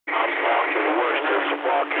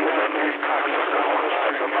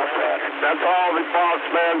That's all the boss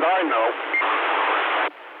man I know.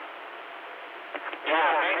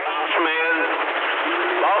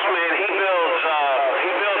 Boss man, he builds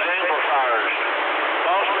amplifiers.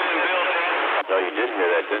 Boss man builds amplifiers. Oh, you did hear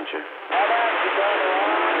that, didn't you?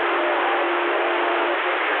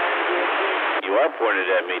 You are pointed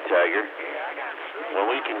at me, Tiger. When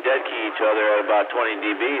we can dead key each other at about 20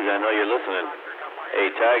 dBs, I know you're listening. Hey,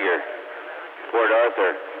 Tiger, Port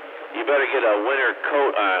Arthur, you better get a winter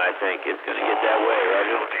coat on, I think. It's going to get that way, right?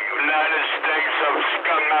 The United States of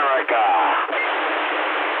America.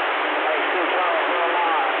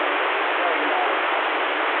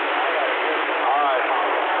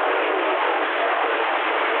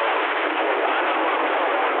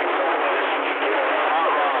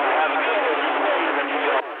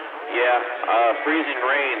 Freezing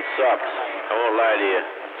rain sucks. I won't lie to you.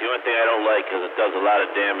 It's the only thing I don't like because it does a lot of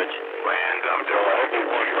damage. Land under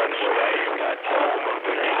everyone but slaves. Got home of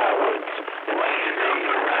the cowards. Land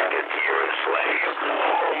under racketeer slaves.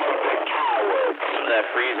 Home of the cowards. Some of that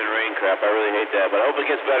freezing rain crap, I really hate that, but I hope it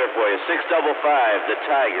gets better for you. 655, the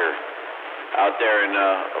Tiger, out there in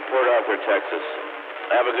Port Arthur, Texas.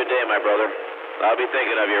 Have a good day, my brother. I'll be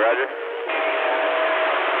thinking of you, Roger.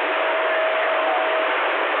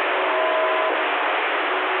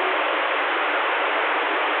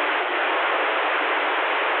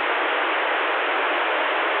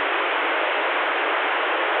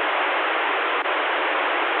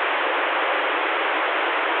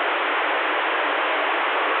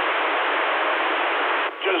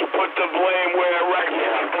 Put the blame where it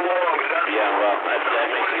rightfully belongs. Yeah, well, that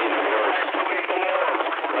makes it even worse.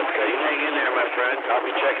 But you hang in there, my friend. I'll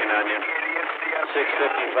be checking on you.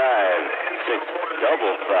 655,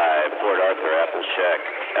 655, Port Arthur, Apple Shack.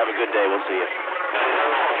 Have a good day. We'll see you.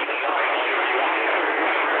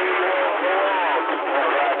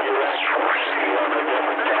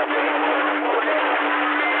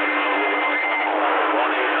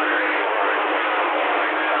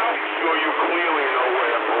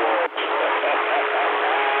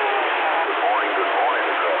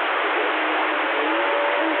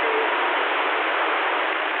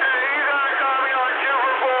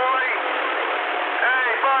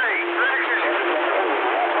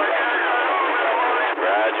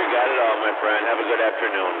 Friend, have a good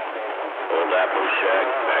afternoon. Old Apple Shack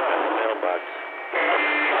back on the mailbox.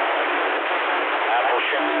 Apple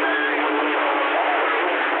Shack.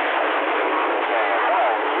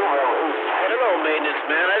 Hello, maintenance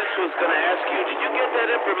man. I just was going to ask you, did you get that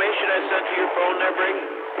information I sent to your phone there, Brady?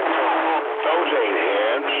 Those ain't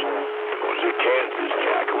hands. Those are Kansas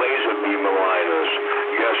Jack laser beam aligners.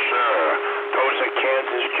 Yes, sir. Those are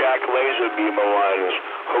Kansas Jack laser beam aligners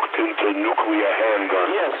hooked into nuclear handgun.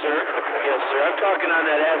 Yes, sir. Yes, sir. I'm talking on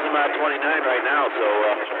that Azimuth 29 right now, so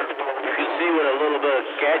you can see what a little bit of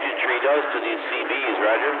gadgetry does to these CBs,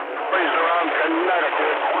 Roger. Plays around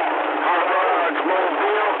Connecticut. Hot rods,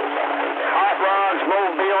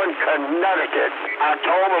 Mobile, and Connecticut. I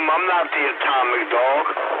told him I'm not the atomic dog.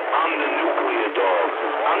 I'm the nuclear dog.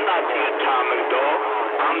 I'm not the atomic dog.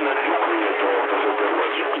 I'm the nuclear dog. There's a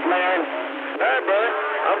difference. Man. All right, brother.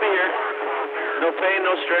 I'll be here. No pain,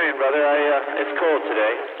 no strain, brother. It's cold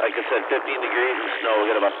today. Like I said, 15 degrees and snow. We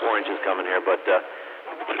got about 4 inches coming here, but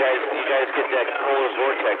you guys get that polar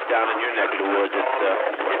vortex down in your neck of the woods.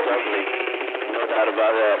 It's ugly. No doubt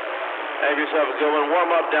about that. Have yourself a good one.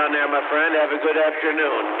 Warm up down there, my friend. Have a good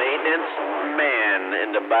afternoon. Maintenance man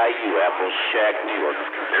in the Bayou, Apple Shack, New York.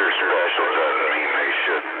 You're special, doesn't mean they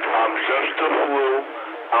should. I'm just a flu.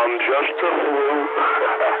 I'm just a flu.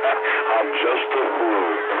 I'm just a flu.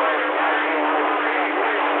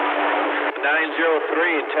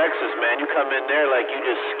 903 in Texas, man. You come in there like you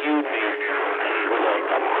just skewed me with a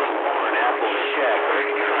big horn Apple Shack.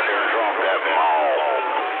 Drop that ball.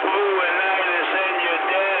 Fluinitis and you're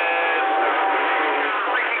dead.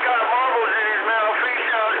 Like he got marbles in his mouth. He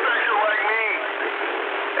sounds special like me.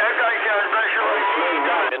 That guy sounds special like me.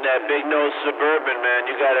 In that big nose Suburban, man,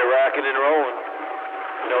 you got it rocking and rolling.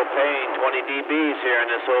 No pain, 20 dBs here in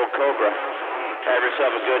this old Cobra. Have yourself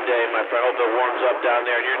a good day, my friend. Hope it warms up down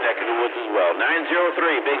there in your neck of the woods as well.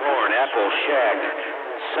 903, Big Horn, Apple Shack,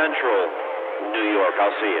 Central New York.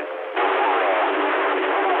 I'll see you.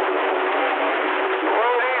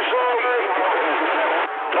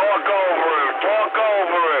 Talk over him. Talk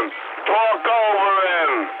over him. Talk over him.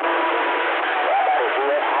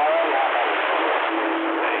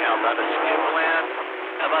 Hey, how about a skip land?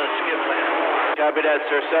 How about a skip land? Copy that,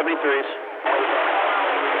 sir. 73s.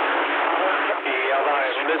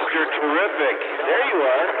 Mr. Terrific. There you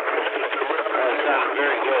are. That sounded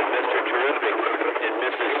very good. Mr. Terrific in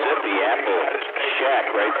Mississippi, Apple Shack.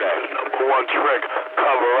 right back. Number one trick,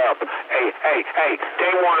 cover up. Hey,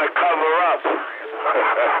 they want to cover up.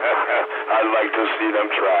 I'd like to see them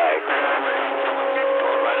try.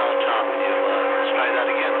 Right on top of you. Let's try that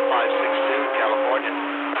again. 562, California. 60.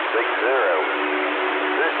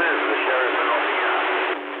 This is the sheriff in Olympia.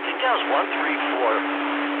 Details 134.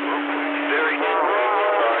 Very good.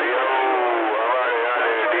 Radio. All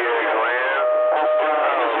right, Diego, man.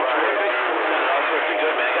 Terrific. Sounded all sorts of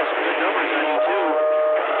good, man. I got some good numbers on you, too.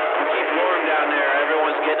 Keep warm down there.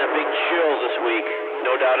 Everyone's getting a big chill this week.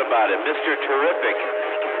 No doubt about it. Mr. Terrific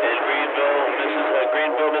in Greenville,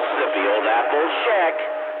 Mississippi. Old Apple Shack.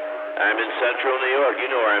 I'm in central New York. You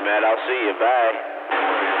know where I'm at. I'll see you. Bye.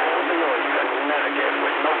 Connecticut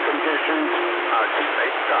with no conditions.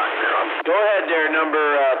 Go ahead there, number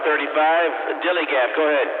 35. Dilly Gap, go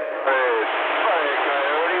ahead. Hey,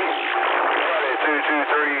 Coyotes.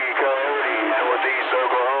 223 Coyotes, Northeast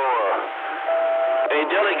Oklahoma. Hey,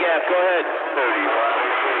 Dilly Gap, go ahead. 35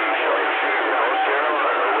 North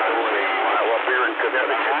Carolina with the wind. Up here in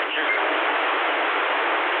Connecticut.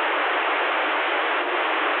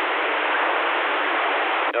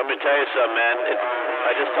 Let me tell you something, man.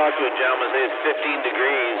 I just talked to a gentleman, said it's 15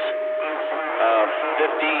 degrees. 15,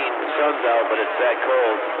 the sun's out, but it's that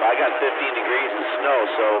cold. I got 15 degrees and snow,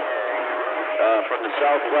 so from the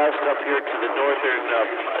southwest up here to the northern,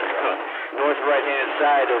 north right-hand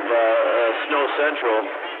side of Snow Central,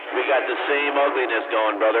 we got the same ugliness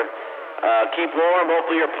going, brother. Keep warm.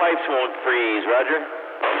 Hopefully your pipes won't freeze, Roger.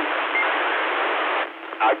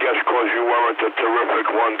 I guess because you weren't the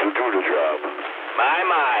terrific one to do the job.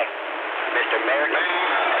 My. Mr. Merrick.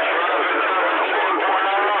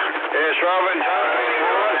 Yes, Robin.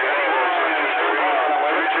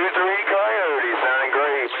 223 Coyotes, sounding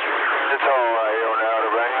great. That's all right here on the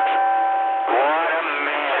Outer Banks. What a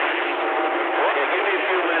mess. Yeah, give me a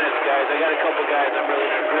few minutes, guys. I got a couple guys I'm really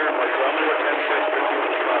preparing for, so I'm going to go 10-6 for 2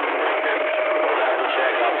 minutes. We'll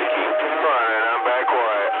check out the key. Fine, I'm back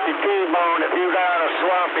quiet. T-Bone, if you got a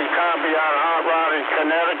sloppy copy on Hot Rod in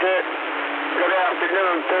Connecticut, good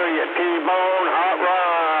afternoon to you. T-Bone, Hot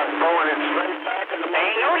Rod, going it straight back in the...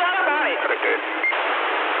 Ain't no doubt about it.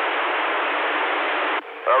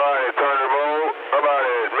 How about it, Thunderbolt? How about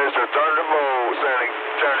it, Mr. Thunderbolt, sounding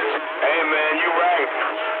Turner? Hey, man, you right.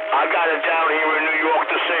 I got it down here in New York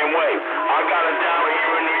the same way.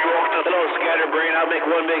 Hello, Scatterbrain. I'll make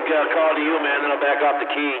one big call to you, man, then I'll back off the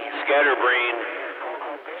key. Scatterbrain.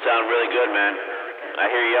 Sound really good, man. I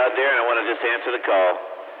hear you out there, and I want to just answer the call.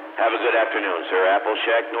 Have a good afternoon, sir. Apple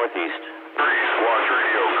Shack, Northeast. Watch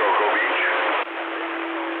Radio, Cocoa Beach.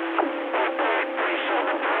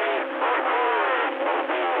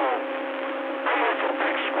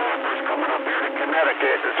 Coming up here to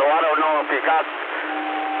Connecticut, so I don't know if you got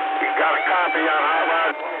a copy on Hot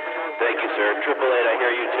Rod. Thank you, sir. 888, I hear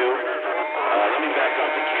you too. Let me back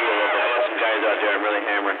off the key a little bit. I got some guys out there I'm really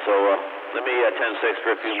hammering, so let me 10-6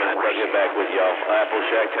 for a few minutes. I'll get back with y'all. Apple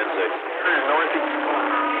Shack, 10-6.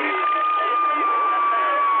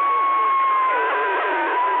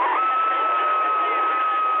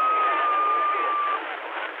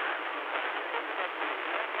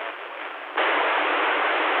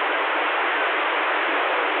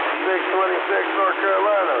 North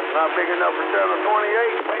Carolina, not big enough for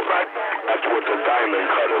 728. That's what the diamond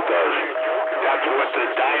cutter does. That's the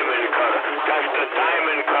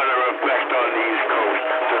diamond cutter effect on the East Coast.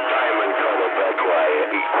 The diamond cutter, that's why.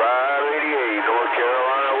 588, North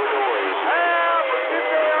Carolina with the wave.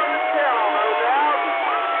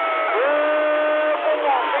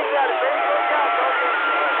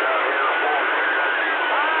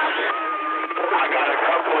 I got a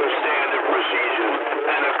couple of standard procedures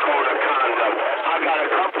and a code of conduct. I got a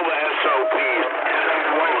couple of SOPs and a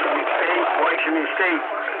Washington State,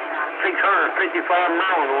 655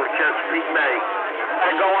 miles north Chesapeake Bay.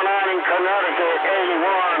 And going on in Connecticut, 81,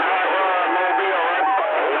 Hot Rod, Mobile.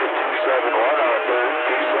 271 out there,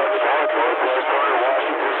 271, northwest corner,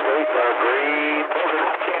 Washington State, green. I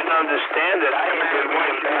can't understand it. I ain't been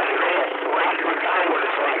one back there. I forgot what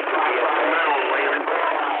it's like to be a metal landing.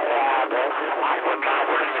 I forgot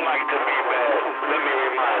what it's like to be bad. Let me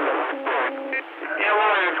remind them.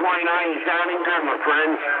 Carolina 29 sounding good, my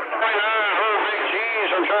friend. 29, big cheese,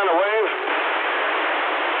 I'm trying to wave.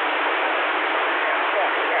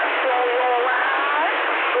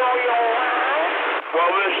 Well,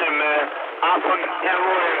 listen, man. I forgot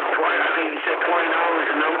Carolina 29, you said $20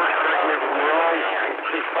 a number. Correct me if I'm wrong.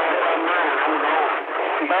 I'm gone.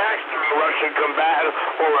 Back, a Russian combatant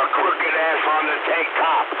or a crooked ass on the tank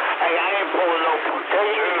top. Hey, I ain't pulling no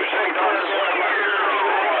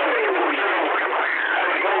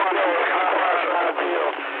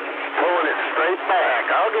pulling it straight back.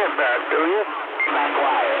 I'll get back to you. Back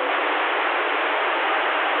quiet.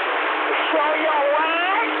 Show your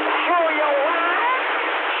ride. Show your ride.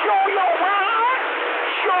 Show your ride.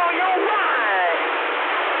 Show your ride.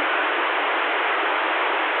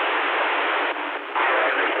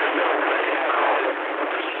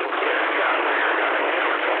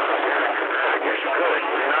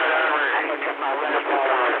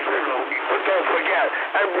 But don't forget,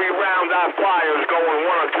 every round I fire is going 1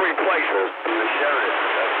 or 3 places. The sheriff.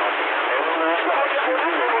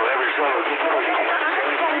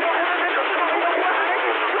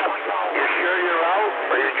 You sure you're out,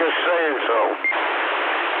 or you're just saying so?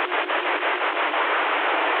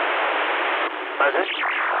 That's it?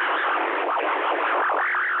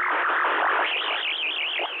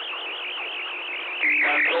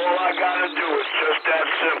 That's all I gotta do. It's just that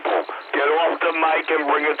simple. Get off the mic and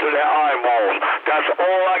bring it to their eyeballs. That's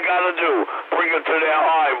all I gotta do. Bring it to their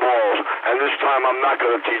eyeballs. And this time I'm not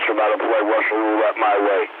gonna teach them how to play Russian roulette my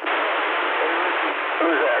way.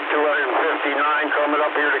 Who's that? 259 coming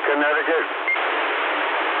up here to Connecticut?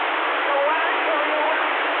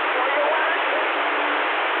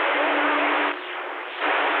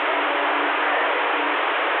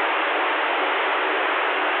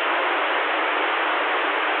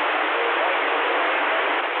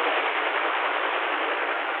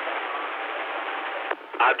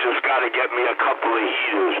 I just got to get me a couple of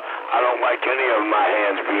heaters. I don't like any of my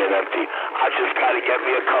hands being empty. I just got to get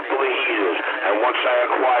me a couple of heaters. And once I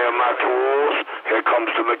acquire my tools, here comes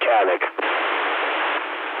the mechanic. That's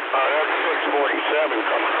 647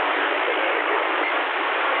 coming up here in Connecticut.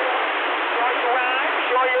 Show you ride.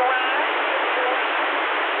 Show you ride.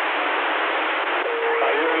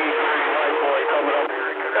 I hear you, white boy, coming up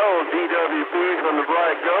here. Oh, DWB from the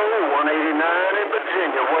Black Gold, 189 in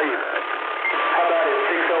Virginia. Wait. How about it?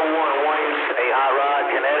 601 Wayne, a hot rod,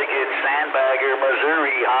 Connecticut, Sandbagger,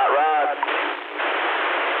 Missouri, hot rod.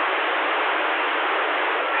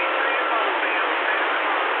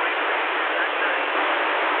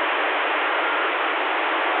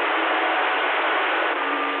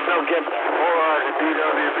 Don't get that. 4 hours at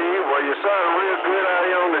DWB. Well, you sound real good out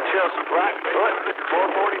here on the chest of Blackfoot. 442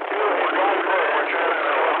 Blackfoot. We're trying to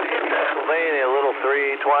Pennsylvania, little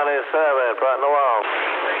 327, trotting along.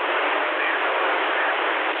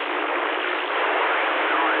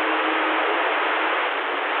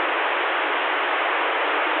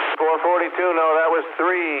 442, no, that was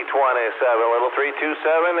 327, little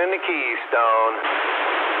 327 in the Keystone.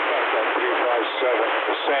 357,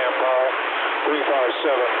 the sandbagger, 357,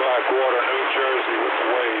 Blackwater, New Jersey with the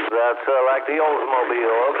wave. That's like the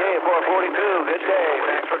Oldsmobile. Okay, 442, good day.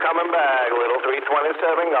 Thanks for coming back, little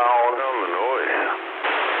 327 gone. Illinois.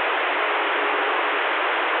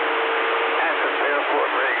 That's a Fairport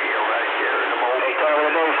radio right there in the mobile. Hey, talking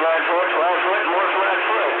about Flatfoot, more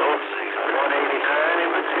Flatfoot. 189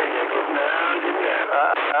 in Virginia. Get down, get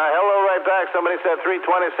down. Hello, right back. Somebody said 327.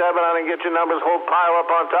 I didn't get your numbers. Whole pile up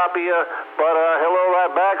on top of you. But hello,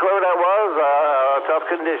 right back. Whoever that was. Tough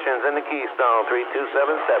conditions in the Keystone.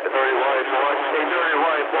 3277. Dirty white boy. Hey, dirty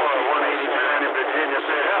white boy. 189 in Virginia.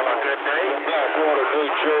 Said, have a good day. Blackwater, New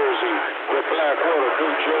Jersey. With Blackwater,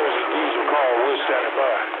 New Jersey. Diesel car. We're standing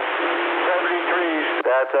by. 73.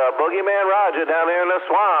 That's Boogeyman Roger down there in the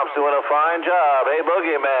swamps doing a fine job. Hey,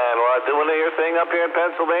 Boogeyman, doing your thing up here in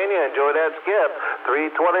Pennsylvania. Enjoy that skip.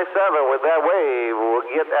 327 with that wave. We'll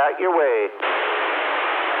get out your way.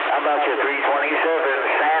 How about your 327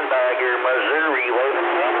 Sandbagger, Missouri?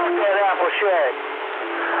 That apple shack.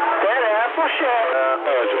 That apple shack.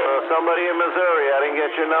 Somebody in Missouri. I didn't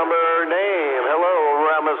get your number or name. Hello,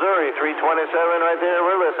 over at Missouri. 327 right there.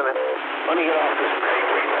 We're listening. Let me get off this break.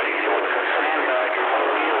 Sandbagger,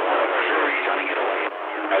 Missouri. Trying to get away.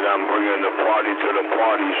 And I'm bringing the party to the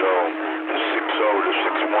party zone. The 60,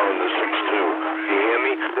 the 61, and the 62. You hear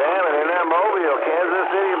me? Damn it, in that Mobile, Kansas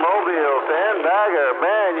City Mobile, Sandbagger.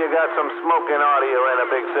 Man, you got some smoking audio and a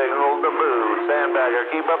big signal to boot. Sandbagger,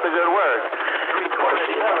 keep up the good work.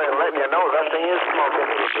 327, letting you know that thing is smoking.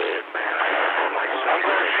 I'm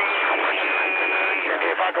going to see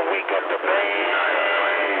if I can wake up the band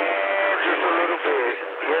just a little bit.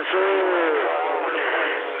 Yes, sir.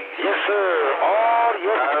 Yes, sir. Oh,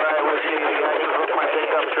 yes. All right, we'll see. I just hooked my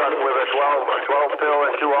pickup truck with a 12 pill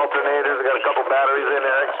and 2 alternators. I got a couple batteries in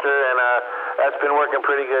there extra, and that's been working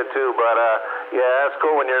pretty good too. But yeah, that's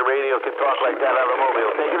cool when your radio can talk like that out of the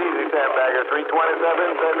Mobile. Take it easy, Sandbagger. 327,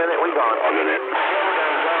 a minute, we gone. A minute.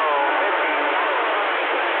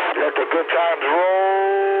 Let the good times roll.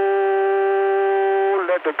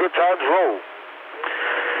 Let the good times roll.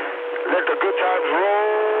 Let the good times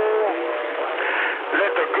roll. Let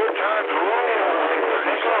the good times roll.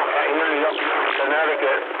 I hear the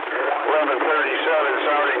Connecticut. 1137,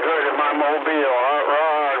 sounding good in my mobile. Hot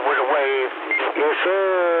rod with a wave. Yes,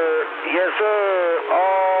 sir. Yes, sir.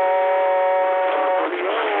 Oh,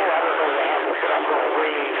 no. I don't know what happened, but I'm going to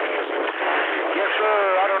wave. Yes, sir.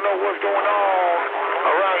 I don't know what's going on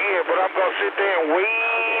around here, but I'm going to sit there and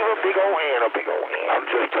wave a big old hand, a big old hand. I'm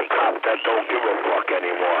just a cop that don't give a fuck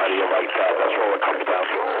anymore. How do you like that? That's all it comes down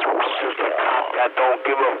to. I'm just a cop that don't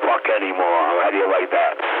give a fuck anymore. How do you like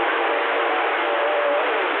that?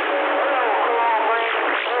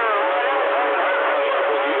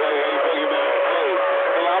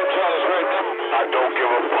 I don't give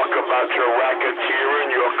a fuck about your racketeering,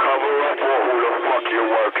 your cover-up, or who the fuck you're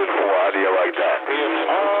working for. How do you like that?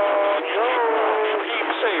 Keep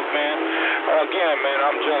safe, man. Again, man,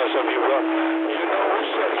 I'm jealous of you, bro. You know,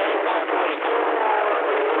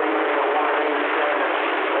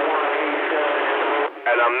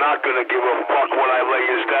 and I'm not gonna give a fuck when I lay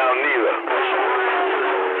you down neither.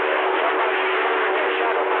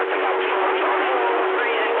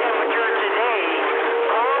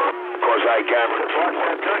 Because I guarantee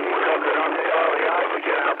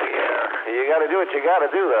You got to do what you got to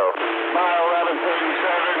do, though. Mile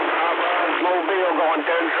 1137, mobile going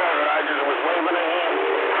dead center. I just was waving a hand.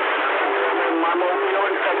 My mobile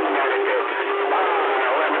in Connecticut.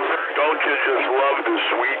 Don't you just love the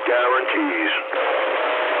sweet guarantees?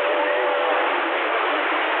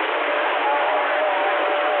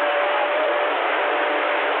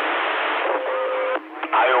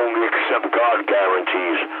 I only accept God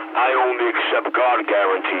guarantees. I only accept God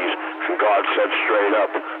guarantees. And God said straight up,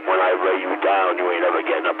 when I lay you down, you ain't ever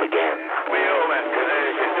getting up again. Wheel and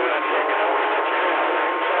Connecticut doing taking over the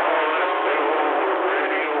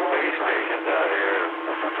radio base stations out here.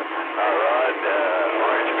 All right,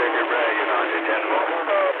 orange finger bragging on your 10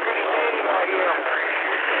 volt. Pretty steady out here.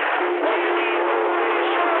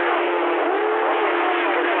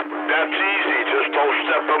 That's easy. Just don't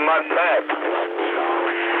step on my path.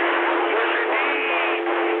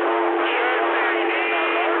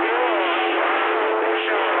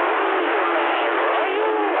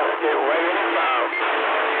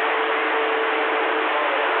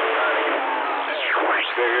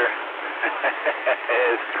 Figure.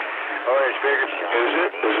 Orange figure. Is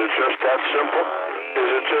it? Is it just that simple? Is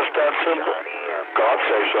it just that simple? God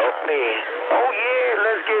say so. Oh yeah,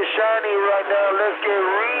 let's get shiny right now. Let's get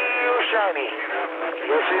real shiny.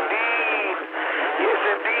 Yes indeed. Yes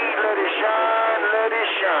indeed. Let it shine. Let it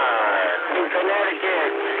shine. In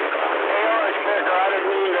Connecticut. Hey Orange figure, I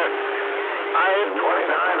didn't mean to. I am 29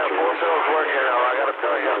 at Full Sail's working now. I gotta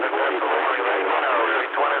tell you, I'm the Pennsylvania.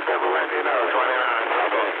 27, let you know, 29.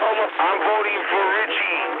 I'm voting for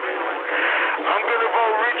Richie. I'm going to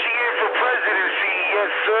vote Richie in for presidency.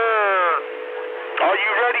 Yes, sir. Are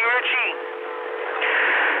you ready, Richie?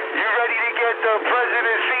 You ready to get the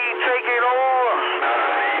presidency taken over?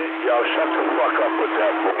 Yo, shut the fuck up with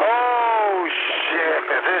that. Oh, shit.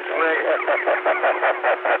 This nigga.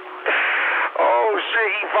 Oh, shit.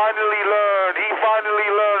 He finally learned. He finally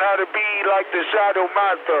learned how to be like the Shadow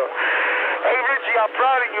Master. Hey, Richie, I'm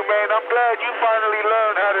proud of you, man. I'm glad you finally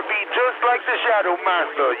learned how to be just like the Shadow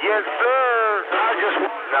Master. Yes, sir.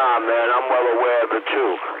 Nah, man, I'm well aware of it,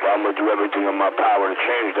 too. But I'm going to do everything in my power to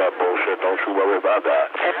change that bullshit. Don't you worry about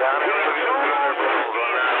that. Yes, sir.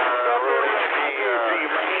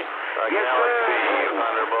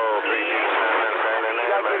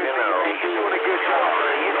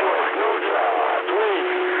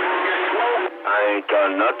 I ain't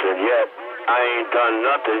done nothing yet. I ain't done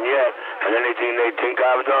nothing yet. And anything they think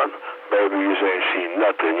I've done, baby, you ain't seen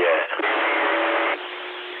nothing yet.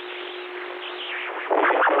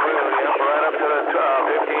 Right up to the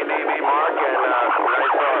 15 dB mark and nice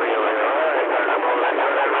audio here. All right,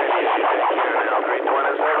 now 327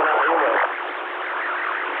 out you go.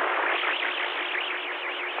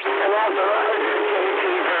 And after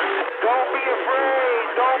don't be afraid.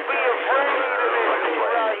 Don't be afraid of this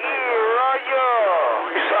right here, are you?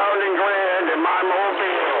 Sounding grand in my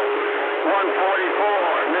mobile.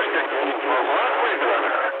 144, Mr.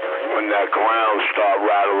 When that ground start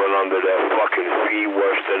rattling under their fucking feet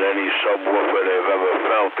worse than any subwoofer they've ever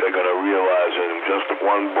felt, they're gonna realize in just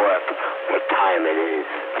one breath what time it is.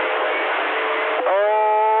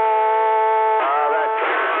 That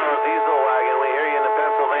diesel wagon, we hear you in the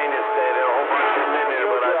Pennsylvania state. There are a whole bunch in there,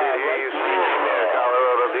 but I did hear you speaking there.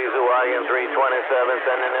 Colorado diesel wagon 327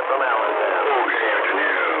 sending it from Allentown. Okay,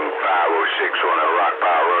 afternoon. 506 on a Rock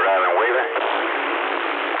Power Road Island waving.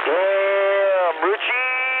 Yeah,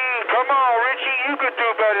 Richie. Come on, Richie. You could do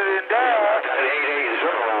better than that. 880.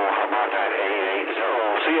 How about that? 880.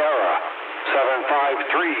 Sierra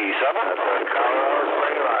 7537. Colorado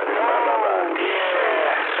Spring Riding. Yeah.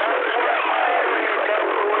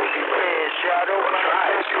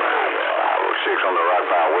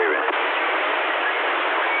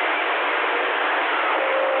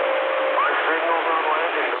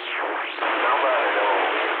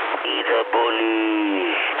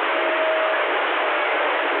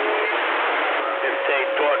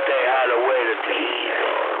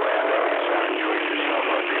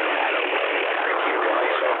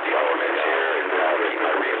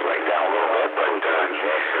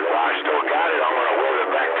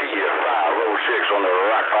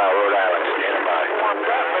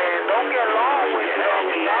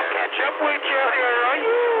 up with you here, are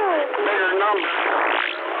you? Bigger number.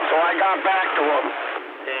 So I got back to him.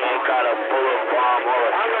 He ain't got a bullet bomb or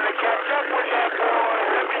I'm going to catch up with that boy.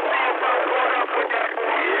 Let me see if I'm caught up with that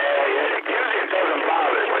boy. Yeah, it usually doesn't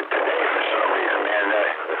bother, but today for some reason, man,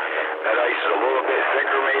 that ice is a little bit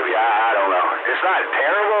thicker maybe. I don't know. It's not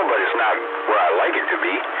terrible, but it's not where I like it to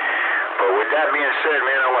be. But with that being said,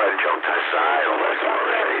 man, I want to jump to the side and let some of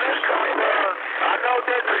the races come in there. I know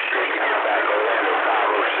that They're shaking it back Orlando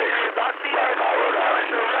 506.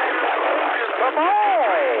 Come on!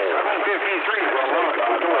 753 for a run.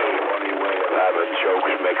 Having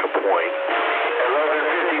jokes make a point.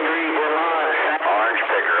 1153 for a run. Orange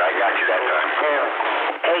picker, I got you that time.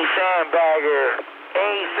 Hey, sandbagger.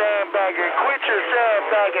 Hey, sandbagger. Quit your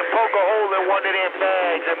sandbagging. Poke a hole in one of them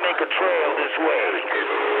bags and make a trail this way.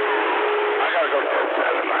 I gotta go to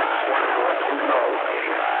 7. No.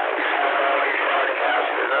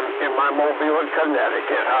 In my mobil in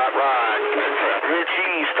Connecticut. Hot rod.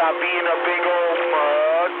 Richie, stop being a big old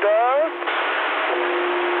mother.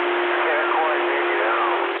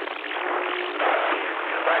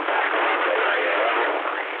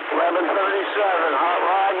 1137. Hot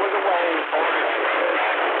rod with the wave.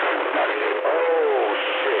 Oh,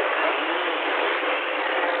 shit.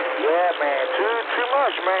 Yeah, man. Too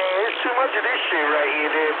much, man. It's too much of this shit right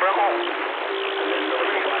here, there, bro.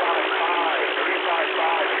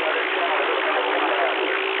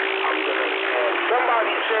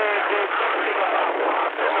 Somebody said that something about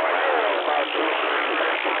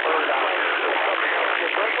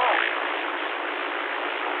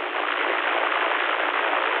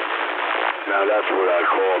Now that's what I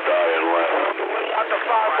call dying left. Out the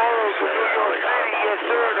 5 boroughs of New York City, yes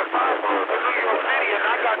sir, the 5 boroughs of New York City, and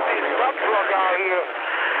I got this dump plug out here.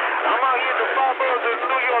 I'm out here in the 5 boroughs of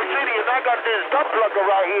New York City, and I got this dump plugger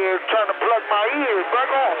right here trying to plug my ears.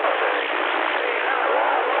 Back on.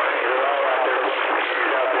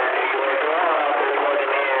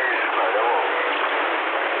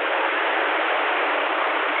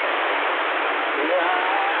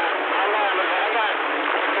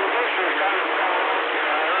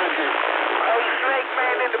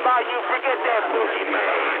 You forget that boogie man.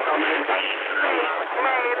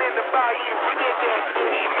 Man in the bayou, forget that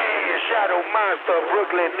boogie man. Shadow Monster,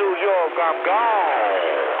 Brooklyn, New York, I'm gone.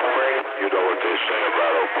 You know what they say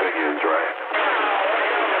about opinions, right?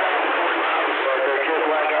 They're just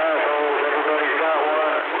like assholes. Everybody's got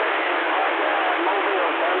one.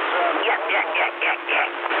 Yeah.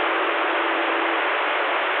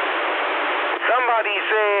 Somebody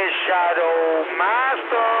says Shadow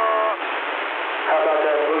Monster. How about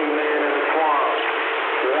that blue man in the swamp?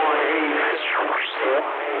 1-8.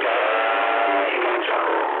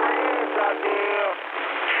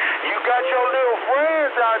 You got your little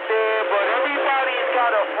friends out there, but everybody's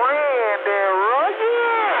got a friend there, right?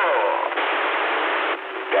 Yeah.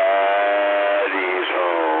 Daddy's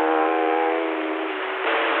home.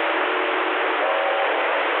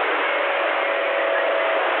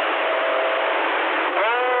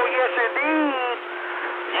 Oh, yes, indeed.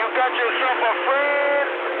 You got yourself a friend.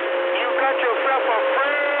 You got yourself a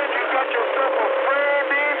friend. You got yourself a friend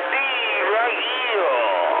indeed, right here.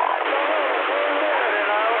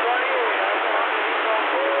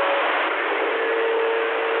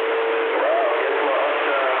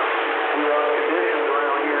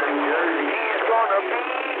 He's gonna be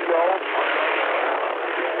your friend.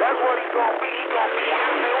 That's what he's gonna be. He's gonna be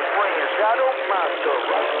your little friend. Shadow Monster,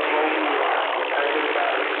 right here.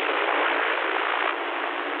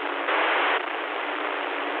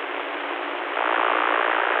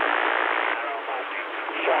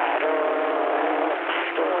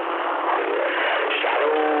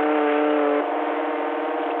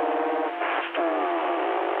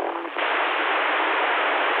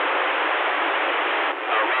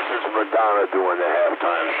 Madonna doing the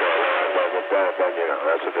halftime show. But, you know,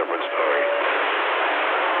 that's a different story.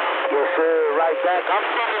 Yes, sir. Right back. I'm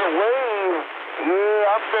sending a wave.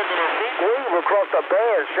 Yeah, I'm sending a big wave across the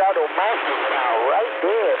band. Shadow Master now, right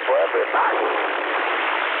there for everybody.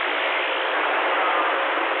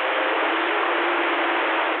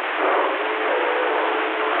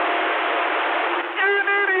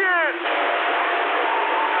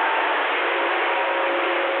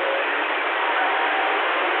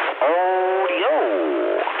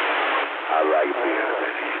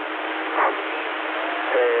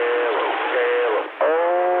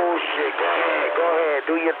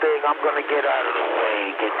 I'm gonna get out of the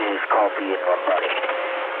way, get this coffee in my buddy.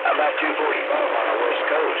 How about 245 on the West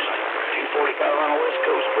Coast? 245 on the West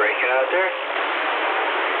Coast, breaking out there?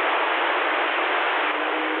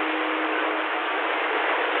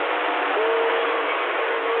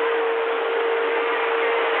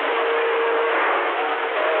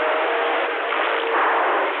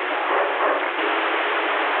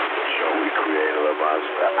 on.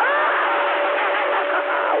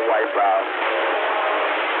 Wipe out.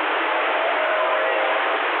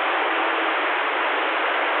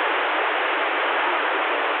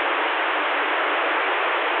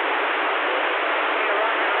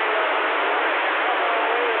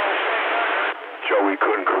 Joe, we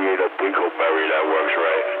couldn't create a dingleberry that works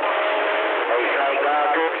right. Hey,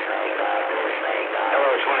 sandbagger.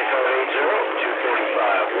 Hello, 2580,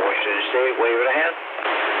 245, Washington State, waving a hand.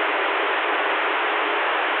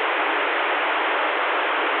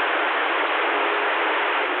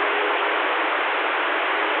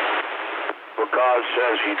 But God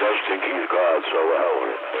says he does think he's God, so the hell with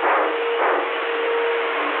it.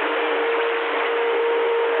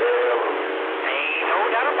 Ain't no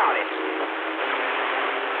doubt about it.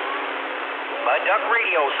 Mud Duck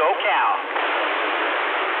Radio, SoCal.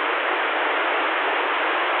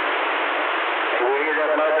 Hey, we hear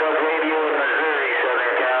that Mud Duck Radio in Missouri,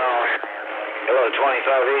 Southern Cal. Hello,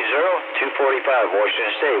 2580, 245,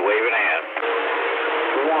 Washington State, waving a hand.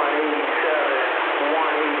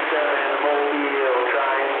 187, Mobile,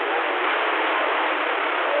 trying.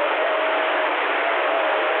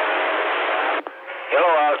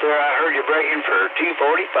 Hello out there, I heard you breaking for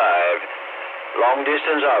 245, long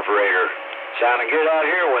distance operator. Sounding good out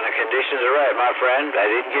here when the conditions are right, my friend. I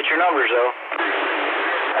didn't get your numbers, though.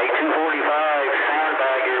 Hey, 245,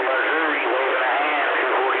 sandbagger, Missouri, waving a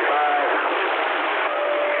hand,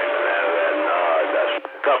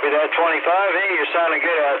 245. Copy that, 25. Hey, you're sounding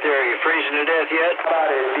good out there. You freezing to death yet?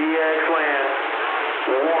 Spotted, DX land,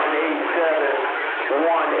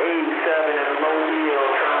 187, Mobile,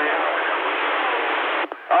 trying.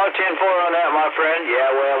 Oh, 10-4 on that, my friend. Yeah,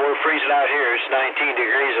 well, we're freezing out here. It's 19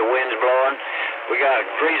 degrees, the wind's blowing. We got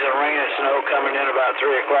freezing rain and snow coming in about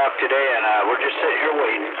 3 o'clock today, and we're just sitting here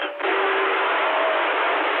waiting.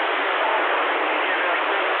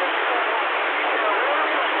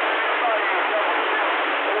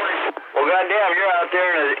 Well, goddamn, you're out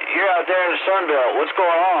there in the Sun Belt. What's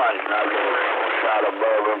going on? Shot of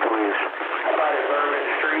Bourbon, please. Spotted Bourbon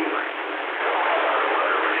Street.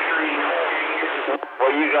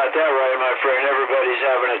 Well, you got that right, my friend. Everybody's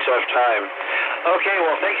having a tough time. Okay,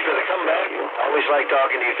 well, thank you for the comeback. Always like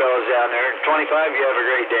talking to you fellas down there. 25, you have a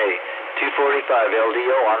great day. 245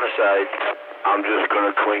 LDO on the side. I'm just going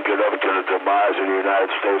to clink it up to the demise of the United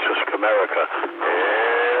States of America.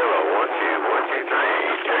 Yeah, 1, 2,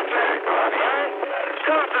 3, check.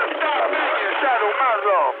 Stop your shadow,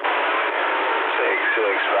 Monroe.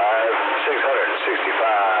 665,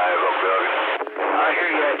 665, Oakville. I hear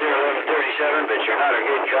you out there, 1137, but you're not a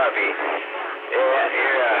good copy. Yeah,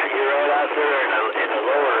 you're right out there in the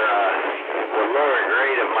lower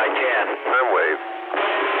grade of my 10. I'm wave.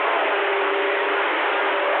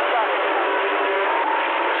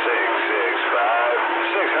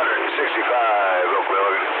 665,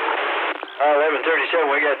 Oakville. 1137,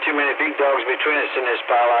 we got too many big dogs between us in this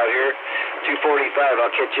pile out here. 245, I'll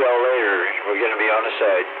catch you all later. We're going to be on the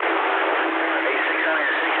side. Hey,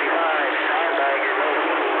 665, sandbagger,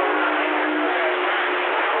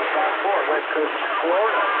 West Coast,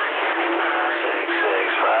 Florida.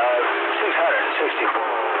 665,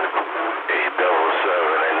 664.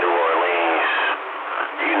 877 in New Orleans.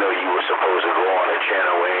 You know you were supposed to go on a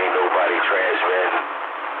channel where ain't nobody transmitting.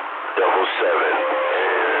 77.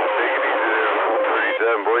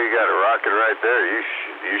 Boy, you got it rocking right there. You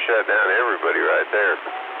shut down everybody right there.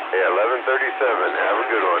 Yeah, 1137. Have a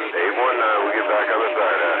good one. 819. We'll get back on the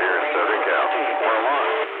side out here in Southern Cal.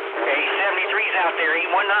 Hey, 73's out there,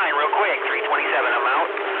 819, real quick. 327, I'm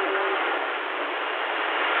out.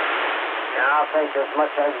 Yeah, I'll take as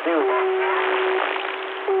much as do.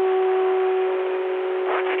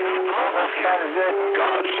 God said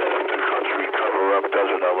if the country cover-up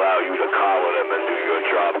doesn't allow you to collar them and do your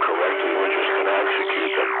job correctly, we're just going to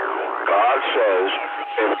execute them. God says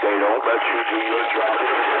if they don't let you do your job,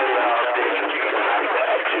 you're going to have to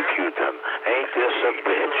execute them. Ain't this a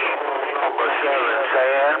bitch? Number 7,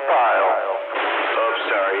 sand pile. Oh,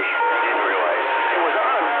 sorry. Didn't realize. It was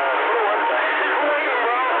on.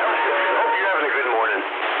 Hope you're having a good morning.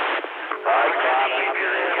 I copy.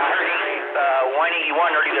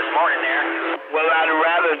 181 early this morning there. Well, I'd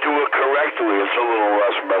rather do it correctly. It's a little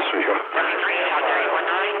less messy. 73 out there,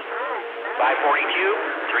 819.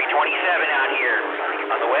 542, 327 out here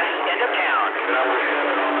on the west end of town.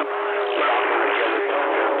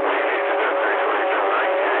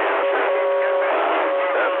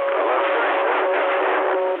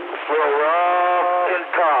 Well, rough and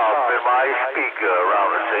tough in my speaker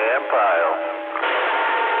around the sand pile.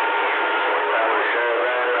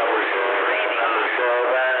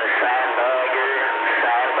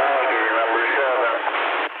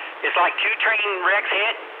 It's like 2 train wrecks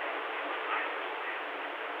hit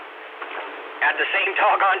at the same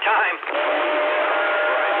doggone time.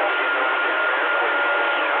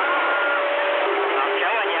 I'm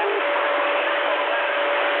telling you.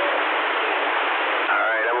 All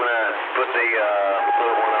right, I'm going to put the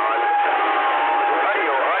little one on.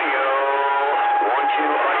 Audio. 1, 2,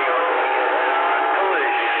 audio.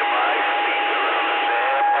 Collision. My speed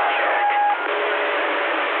around the check.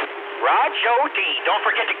 Raj OD, don't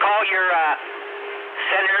forget to call your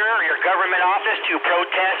senator or your government office to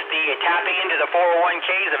protest the tapping into the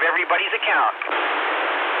 401ks of everybody's account.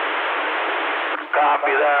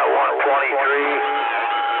 Copy that, 123.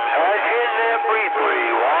 That's in there briefly,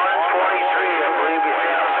 123. I believe you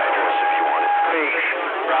have house address if you want it. Please.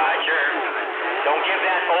 Roger. Don't give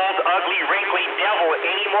that old, ugly, wrinkly devil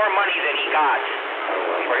any more money than he got.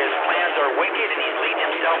 For his plans are wicked and he's leading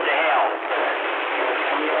himself to hell.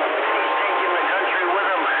 He's taking the country with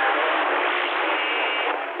him.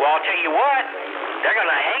 Well, I'll tell you what, they're going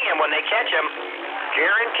to hang him when they catch him.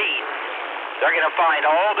 Guaranteed. They're going to find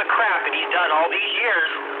all the crap that he's done all these years.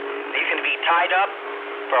 He's going to be tied up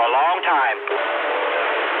for a long time.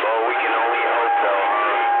 Well, we can only hope, though.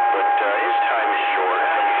 But his time is short.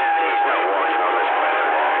 He's not walking on this planet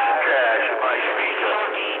long. Cash, my speed.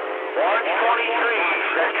 123,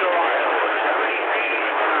 Central Iowa. 70 feet.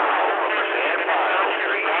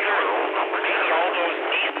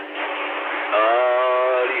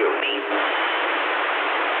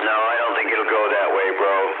 No, I don't think it'll go that way,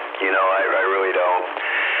 bro. You know, I really don't.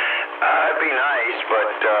 I'd be nice, but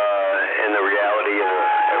in the reality of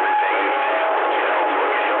everything, you know,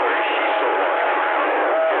 look at Hillary, she's so walking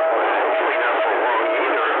around. Hopefully not for long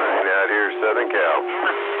either. Out here, Southern Cal.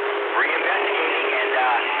 Reinvestigating, and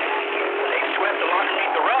they swept a lot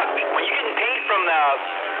underneath the rug. When you're getting paid from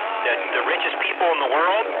the richest people in the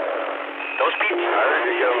world, those people... I heard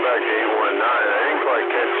you come back to 819. I didn't quite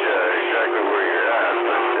catch exactly where you're at,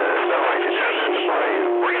 but it sounded like you're down in the plane.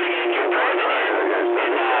 We're going to get you president, and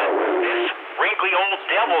this wrinkly old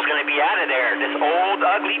devil's going to be out of there. This old,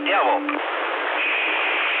 ugly devil.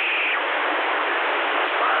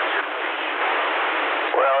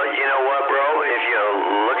 Well, you know what, bro? If you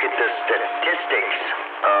look at the statistics,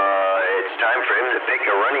 it's time for him to pick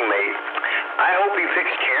a running mate. I hope he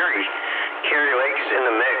picks Kerry. Kerry Lake's in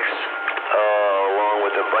the mix, along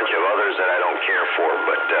with a bunch of others that I don't care for,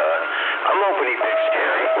 but I'm hoping he picks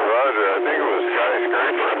Kerry. Roger, I think it was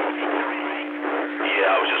Skyscraper. Yeah,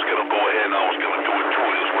 I was just going to go ahead and I was going to do it too.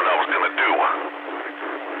 Is what I was going to do.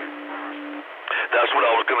 That's what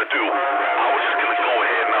I was going to do. I was just going to go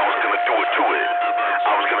ahead and I was going to do it to it.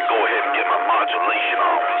 I was going to go ahead and get my modulation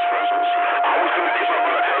on. I was going to get my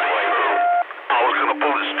modulation on. I was going to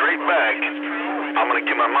pull it straight back. I'm going to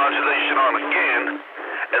get my modulation on again.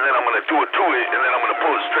 And then I'm going to do it to it. And then I'm going to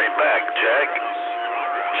pull it straight back, Jack.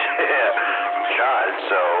 Yeah, God,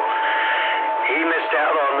 so he missed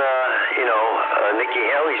out on the, Nikki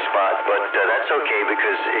Haley spot, but that's okay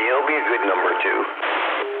because he'll be a good number two.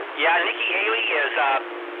 Yeah, Nikki Haley is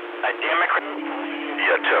a Democrat.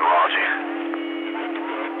 Yeah, 10 Raji.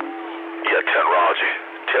 Yeah, 10 Raji.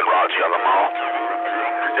 10 Raji on the mall.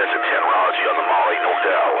 That's a 10 Raji on the mall, ain't no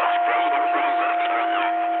doubt.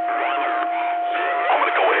 I'm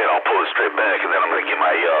going to go ahead, I'll pull it straight back, and then I'm going to get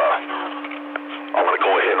my, I'm going to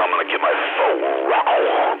go ahead and I'm going to get my faux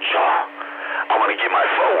Raja. I'm going to get my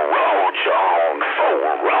faux Raja on. Faux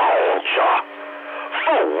Raja.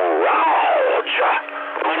 Faux Raja.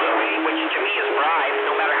 Which to me is bribe.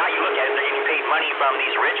 No matter how you look at it, they're getting paid money from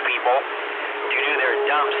these rich people to do their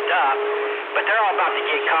dumb stuff, but they're all about to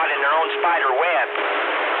get caught in their own spider web.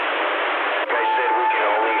 Like I said, we can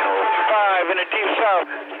only hope. 5 in a deep south.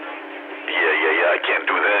 Yeah, I can't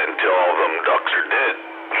do that until all them ducks are dead.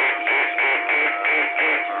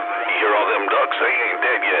 You hear all them ducks? They ain't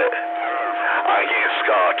dead yet. I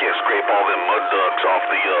can't scrape all them mud ducks off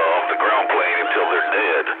the ground plane until they're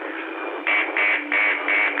dead.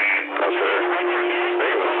 Out there.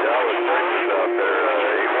 Hey, Dallas, Texas out there.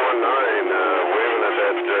 819, waving at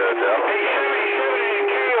that Dallas. Hey, 77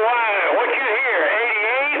 KY, what you hear?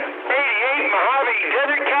 88 Mojave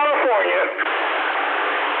Desert, California.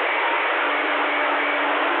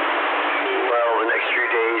 Well, the next few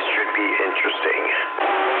days should be interesting.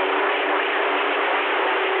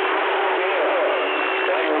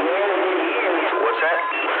 What's that?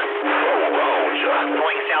 Oh, Raja.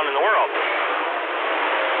 Annoying sound in the world.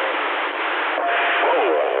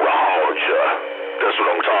 Oh, Raja. That's what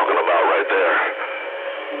I'm talking about right there.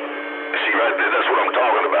 See, right there, that's what I'm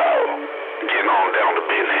talking about. Getting on down to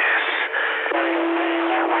business.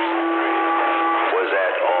 Was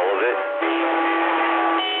that all of it?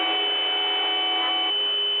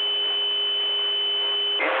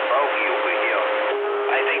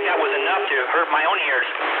 that was enough to hurt my own ears.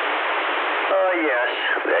 Yes,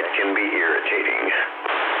 that can be irritating.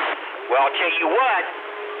 Well, I'll tell you what.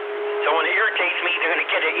 Someone that irritates me, they're going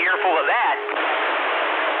to get an earful of that.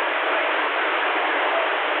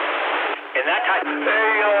 And that type...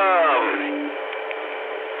 Hey,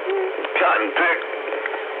 Cotton Pick.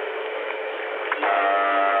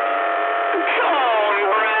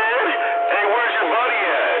 Cornbread! Hey, where's your buddy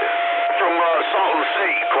at? From Salton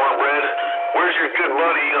Sea, Cornbread. Where's your good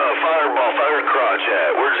buddy, Fireball Firecrotch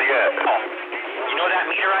at? Where's he at? Oh, you know that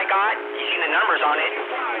meter I got? You seen the numbers on it?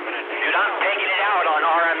 Dude, I'm pegging it out on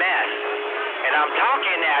RMS. And I'm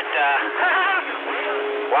talking at,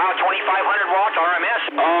 wow, 2,500 watts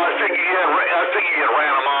RMS. I think you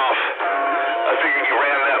ran him off. I think you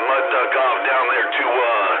ran that mud duck off down there to,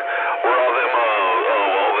 where all them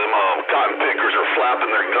cotton pickers are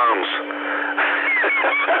flapping their gums.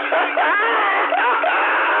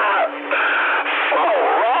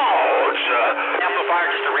 Amplifier,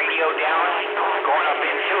 just a radio down, going up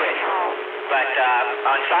into it. But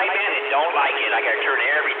on sideband, it don't like it. I gotta turn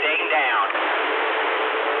everything down.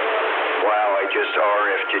 Wow, I just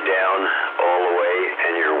RF'd you down all the way,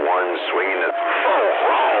 and you're one swinging it.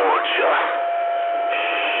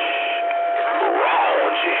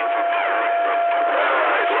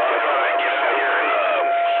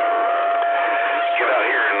 Get out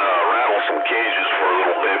here and rattle some cages for a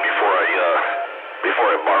little bit before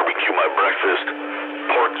I barbecue my breakfast.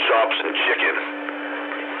 Pork chops and chicken.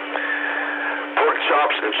 Pork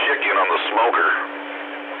chops and chicken on the smoker.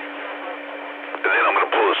 And then I'm going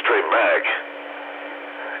to pull it straight back.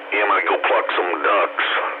 And I'm going to go pluck some ducks.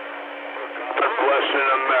 God blessing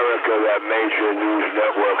America that major news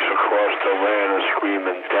networks across the land are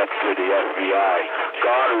screaming death to the FBI.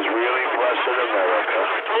 God is really blessing America.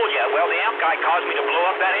 I told you. Well, the amp guy caused me to blow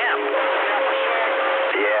up that amp.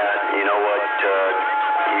 Yeah, you know what?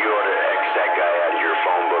 You ought to X that guy out of your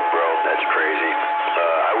phone book, bro. That's crazy.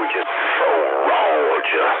 I would just roll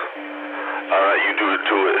you. All right, you do it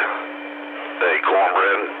to it. Hey,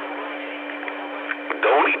 Cornbread.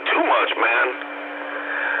 Don't eat too much, man.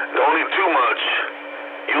 Don't eat too much.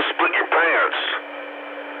 You'll split your pants.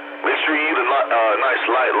 Make sure you eat a nice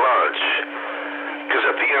light lunch. Because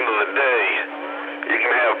at the end of the day, you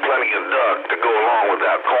can have plenty of duck to go along with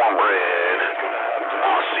that cornbread.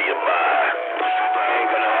 I'll see you bye. I ain't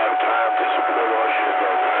gonna have time to support or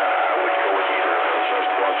sugar. I would go with either of those just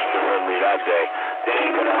once delivery that day. They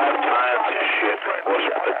ain't gonna have time to shit or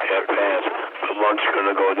split their pants. The lunch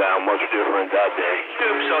gonna go down much different that day.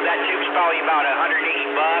 So that tube's probably about $180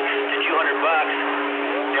 to $200.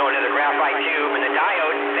 You know, another graphite tube and the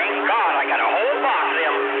diode. Thank God I got a whole box of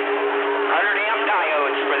them 100 amp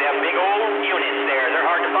diodes for them big old units there. They're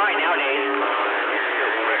hard to find nowadays.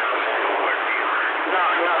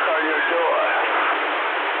 Knock on your door.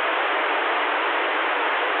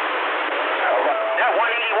 That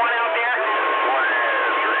 181 out there?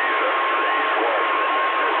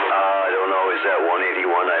 I don't know. Is that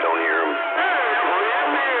 181? I don't hear him.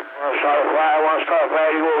 I want to start a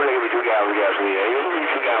fire. You over there, give me 2 gallons of gasoline, Eddie. Give me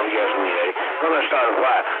 2 gallons of gasoline, Eddie. I'm going to start a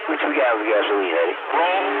fire. Give me 2 gallons of gasoline, Eddie.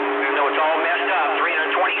 Roll. You know it's all messed up.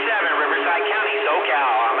 327, Riverside County,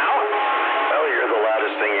 SoCal. I'm out. Well, you're the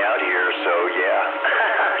loudest thing out here, so yeah.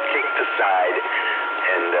 Take the side,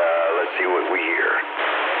 and let's see what we hear.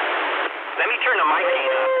 Let me turn the mic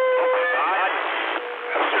gain up.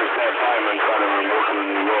 That's just that fireman trying to remove from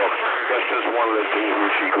New York. That's just one of the things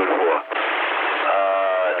which he's good for.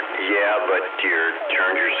 Yeah, but you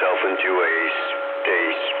turned yourself into a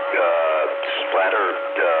splatter.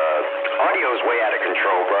 Audio's way out of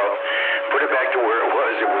control, bro. Put it back to where it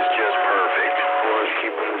was. It was just perfect. Boy's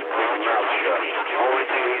keeping his big mouth shut. Only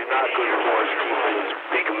thing he's not good for is keeping his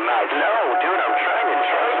big mouth shut. No, dude, I'm trying to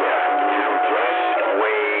tell you. You're just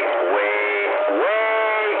way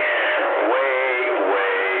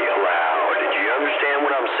loud. Did you understand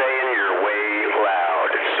what I'm saying? You're way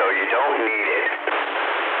loud, so you don't need it.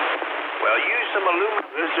 Well, use some aluminum.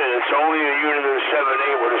 Listen, it's only a unit of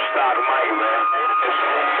 7-8 with a stock mic, man.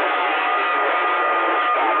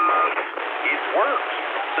 Stock mic. It works.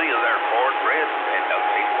 See you there, cornbread. It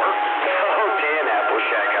works. Oh, Dan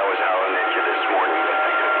Applejack, I was howling at you this morning.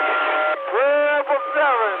 7,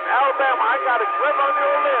 Alabama, I got a clip on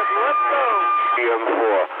your list. Let's go.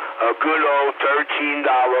 For a good old $13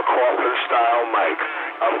 coffin-style mic,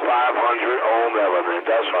 a 500 ohm element.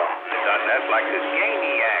 That's all. That's like this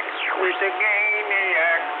Gainiac. Where's the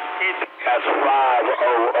Gainiac? That's 500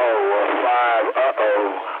 or 500.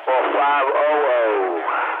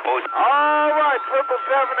 All right,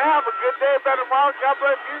 777. Have a good day, better tomorrow. God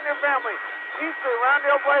bless you and your family. Peace around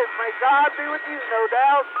your place. May God be with you, no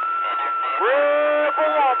doubt.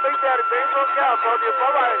 Well, Big Daddy, thanks for the cow. Love you.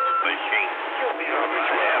 Bye-bye. Machine.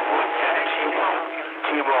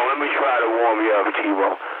 T-Bone, let me try to warm you up,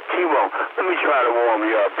 T-Bone. T-Bone, let me try to warm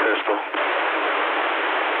you up, Pistol.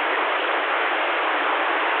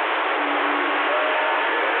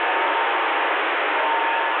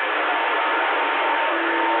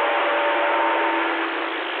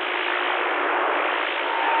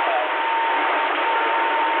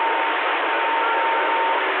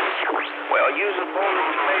 Well, use a bowl of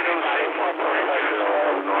tomatoes.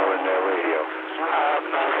 Ignoring their radio. I've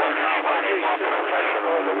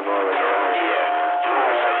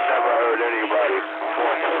never heard anybody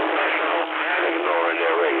more professional ignoring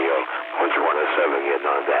their radio. Which one is 7 getting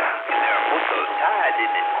on that? They're also tied,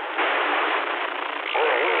 isn't it?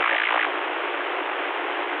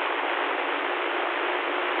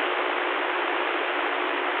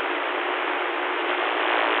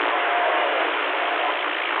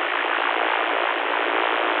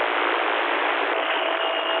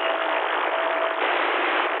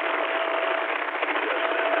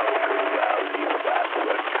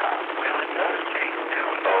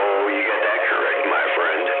 Oh, you got that correct, my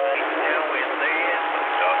friend. Now it's there.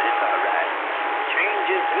 So it's all right. Change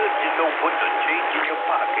is good. Just don't put the change in your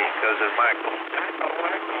pocket, because it might go.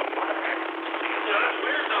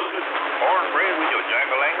 Cornbread with your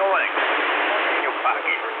jangle-angle-lang in your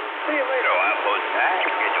pocket. See you later, apple pie.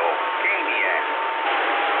 Get your candy ass.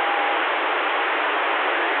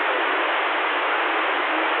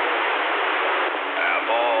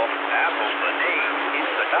 Apple's the name.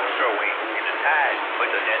 It's the doctor wing in the tide. Put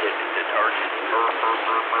the net in the detergent.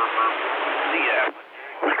 See ya.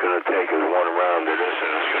 It's going to take us one round of this,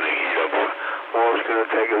 and it's going to heat up. Or it's going to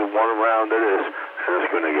take us one round of this, and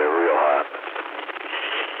it's going to get real hot.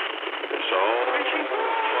 It's all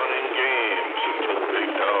fun and games until the big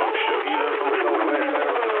dog shows up.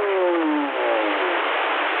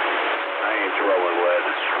 I ain't throwing lead.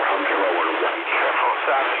 I'm throwing white.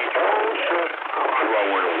 I'm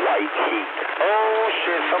throwing white heat. Oh,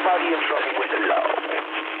 shit, somebody in trouble with the law.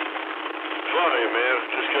 Funny, man.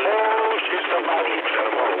 Just gonna... Oh, shit, somebody in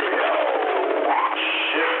trouble with the law.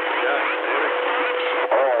 Shit, God damn it.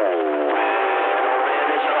 Oh, man,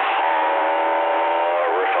 it's a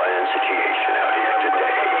horrifying situation out here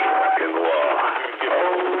today in the law.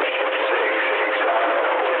 Oh, shit,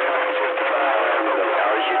 665.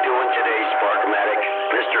 How is you doing today, Sparkmatic?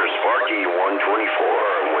 Mr. Sparky 124,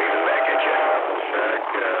 I'm waving back at you.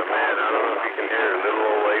 Man, I don't know if you can hear little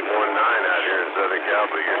old 819 out here in Southern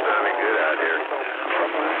Cal, but you're sounding good out here.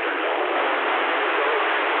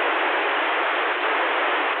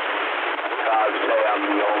 God say I'm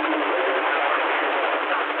the only one.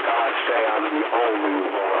 God say I'm the only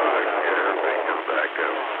one. Get everything come back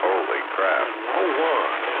up. Holy crap. Hold on.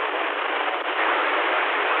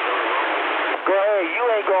 Go ahead, you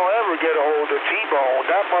ain't gonna ever get a hold of T-Bone.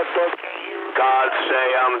 That motherfucker. God say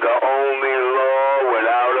I'm the only law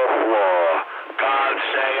without a flaw. God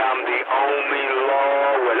say I'm the only law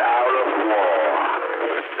without a flaw.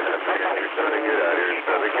 You're sounding good out here in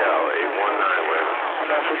Southern Cal. 819 with.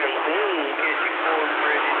 That's what they mean.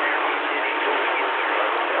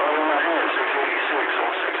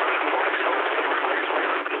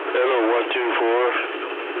 Hello, 124.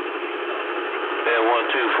 And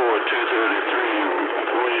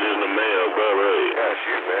 124-233. Read in the mail, bye-bye. Yeah,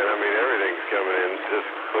 shoot, man. I mean, everything's coming in just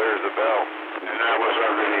clear as a bell. And I was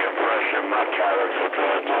under the impression my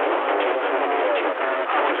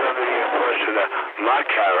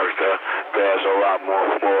character bears a lot more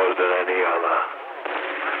flaws than any other.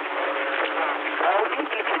 Oh, you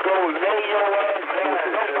need to go lay your ass down.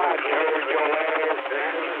 Nobody heard your ass.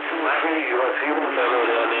 Hello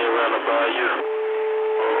down there around the bayou.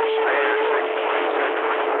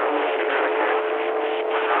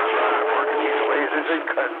 Lasers and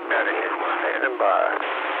Connecticut, standing by.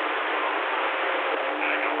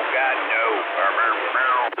 God, no.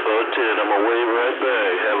 410, I'm gonna wave right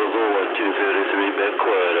back. Have a good one, 233. Been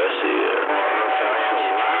quiet, I see ya.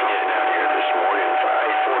 Out here this morning,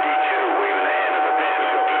 542, waving the hand of the man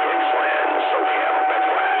of the X-Land, SoCal,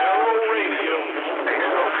 Metland. Hello, radio. Hey,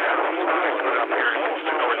 SoCal, up here in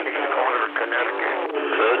the northeast corner of Connecticut.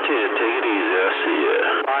 410, take it easy, I see ya.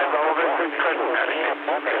 5 in Connecticut.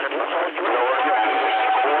 Northeast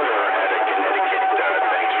corner at a Connecticut.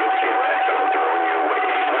 Thanks for the impact I'm throwing your way.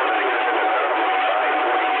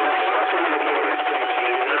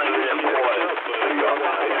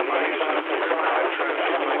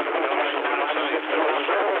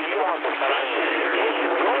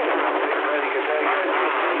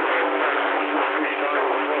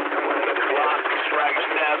 Strikes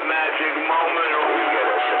that magic moment, or we get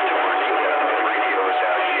us a tornado. Radios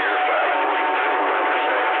out here, 542.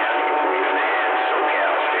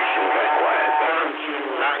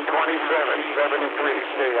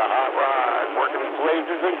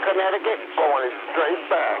 in Connecticut, going straight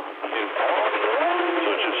back. So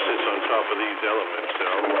it just sits on top of these elements, you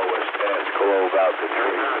know. Lowest has clove out the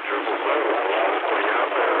tree. Way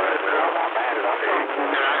out there right now.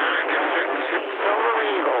 Silver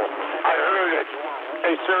Eagle. I heard it.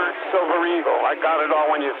 Hey, sir, Silver Eagle. I got it all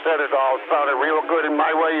when you said it all. It sounded real good in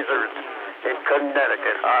my lasers. In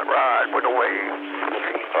Connecticut, hot rod with a wave.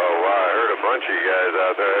 Oh, wow, I heard a bunch of you guys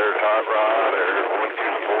out there. I heard Hot Rod, I heard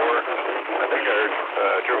 124. I think I heard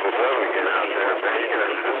 777 again out there. Man, you guys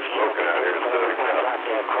are just smoking out here in Southern Cal.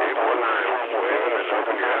 819 waving and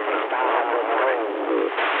hoping you're having a wonderful morning.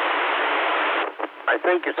 I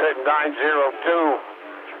think you said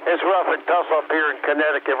 902. It's rough and tough up here in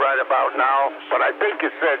Connecticut right about now, but I think you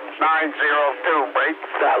said 902, Break.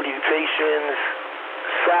 Salutations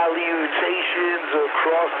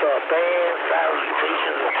across the band.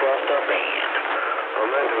 Salutations across the band.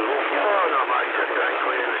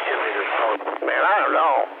 Man, I don't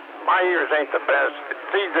know. My ears ain't the best.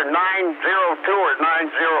 It's either 902 or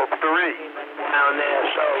 903. Down there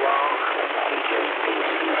so long.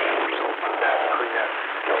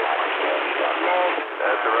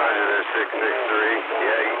 That's a Roger there, 663.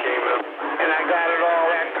 Yeah, you came up. And I got it all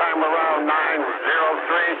that time around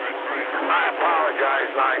 903. I apologize,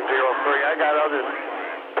 903. I got other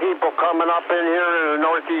people coming up in here in the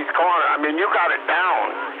northeast corner. I mean, you got it down.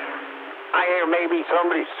 I hear maybe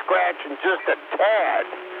somebody scratching just a tad.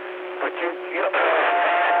 But you Well,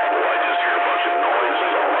 I just hear a bunch of noises.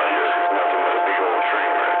 All I hear is nothing but a big old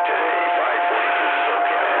train wreck today. 542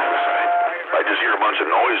 SoCal. I just hear a bunch of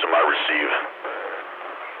noise in my receive.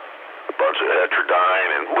 A bunch of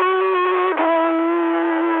heterodyne and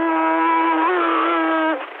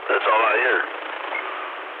that's all I hear.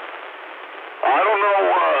 I don't know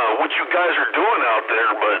what you guys are doing out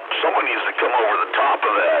there, but someone needs to come over the top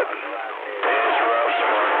of that. It's rough,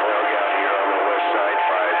 smart plug out here on the west side.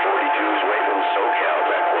 542's waving SoCal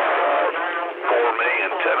back wide. Gourmet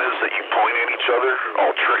antennas that you point at each other,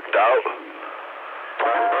 all tricked out.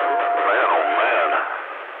 Man, oh man.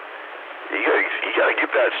 You gotta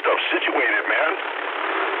get that stuff situated, man.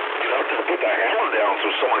 You have to put the hammer down so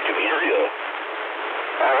someone can hear you.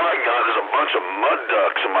 All I got is a bunch of mud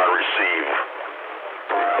ducks in my receive.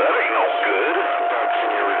 That ain't no good.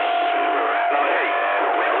 Now, hey,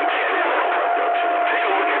 take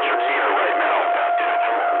a look at your meter right now.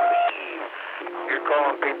 You're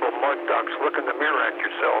calling people mud ducks. Look in the mirror at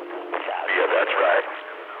yourself. Yeah, that's right.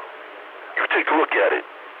 You take a look at it.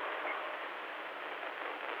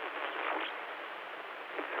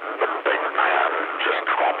 The big man just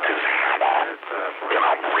dropped his hammer, and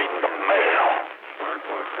I'm reading the mail.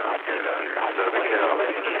 Good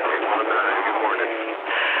morning.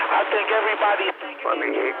 I think everybody.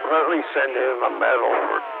 Let me send him a medal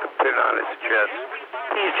to pin on his chest.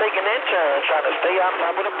 He's taking that turn trying to stay on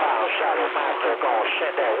top of the pile shot. Master gonna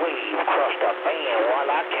send that wave across the band while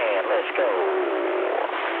I can. Let's go.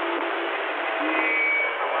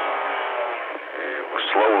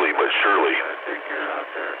 Slowly but surely,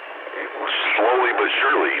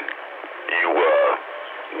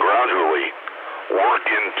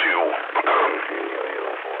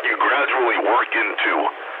 you gradually work into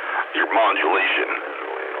your modulation.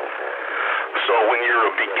 So when you're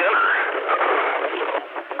a beginner,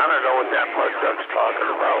 I don't know what that mud duck's talking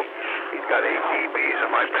about. He's got 8 dBs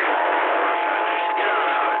in my face.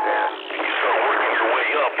 you start working your way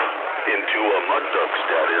up into a mud duck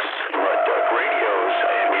status, mud duck radios,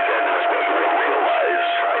 and then that's when you realize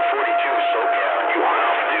 542 SoCal, you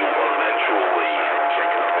have to eventually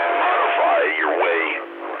modify your way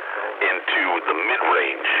into the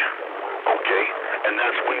mid-range, okay? And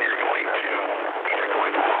that's when you're going to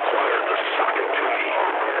acquire the socket to me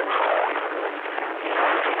zone.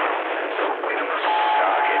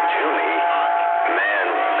 Socket to me? Man,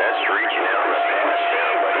 that's reaching out in the past,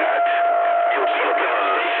 man, but you'll be looking at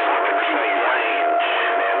the socket to me range.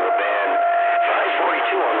 Man, the band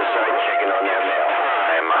 542 on the side checking on that mail.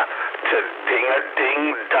 Time to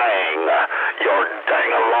ding-a-ding-dang. Your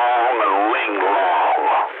dang-along and ling-long.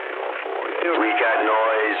 We got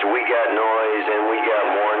noise, and we got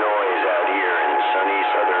more noise out here in sunny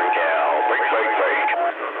Southern Cal. Wait.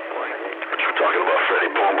 What you talking about,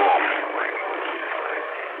 Freddie Boom Boom?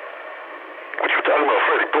 What you talking about,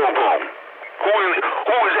 Freddie Boom Boom? Who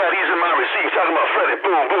is that? He's in my receive talking about Freddie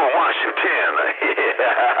Boom Boom, Washington.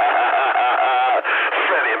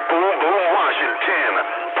 Freddie Boom Boom, Washington,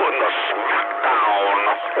 putting the smack down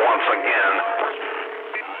once again.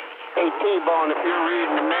 Hey, T-Bone, if you're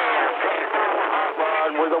reading the mail, hot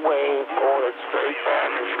rod with a wave, pull it straight back.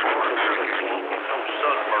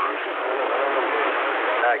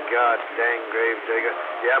 That God dang grave digger.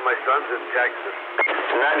 Yeah, my son's in Texas.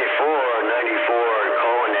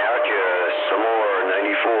 calling out you some more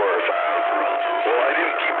 94. Well, I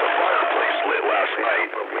didn't keep the fireplace lit last night,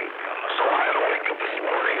 so I had to wake up this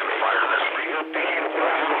morning and fire this real big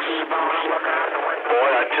house. Boy,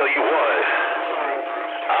 I tell you what.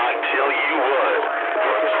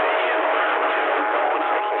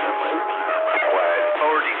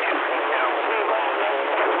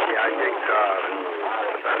 Yeah, I think,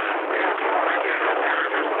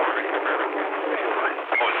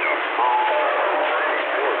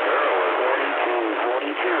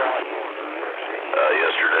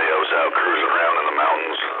 yesterday I was out cruising around in the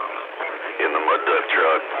mountains in the mud duck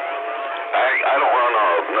truck. I don't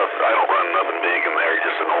run nothing big in there,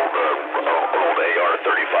 just an old AR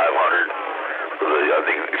 3500. I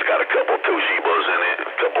think it's got a couple Toshibas in it,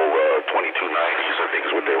 a couple 2290s, I think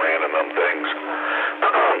is what they ran in them things,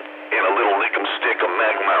 and a little lick 'em stick, a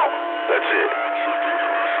mag mount. That's it.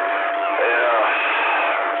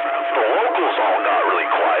 The locals all got really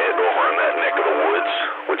quiet over in that neck of the woods,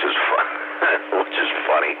 which is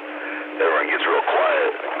funny. Everyone gets real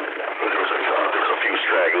quiet. There was a few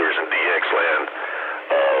stragglers in DX land.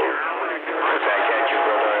 back at you,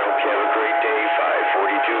 brother. I hope you have a great day.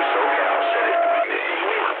 542 SoCal said it.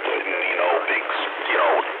 We were putting, big,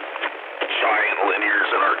 giant linears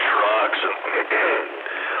in our trucks and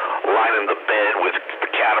lining the bed with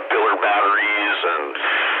Caterpillar batteries and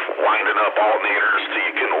winding up alternators till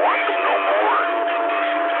you couldn't wind them no more.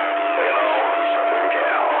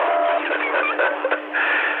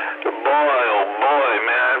 Boy, oh boy,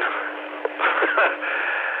 man.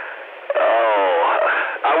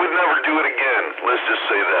 I would never do it again. Let's just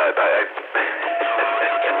say that. I'd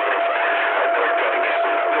never done it again.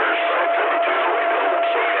 There's 532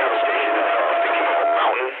 SoCal station off the Camel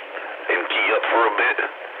Mountain and key up for a bit.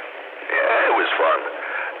 Yeah, it was fun.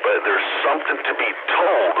 But there's something to be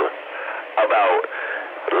told about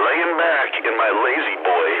laying back in my lazy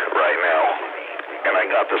boy right now, and I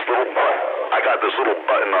got this little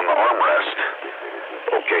button on the armrest.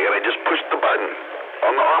 Okay, and I just push the button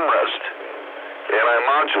on the armrest, and I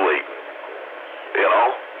modulate,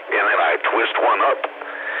 and then I twist one up,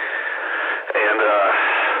 and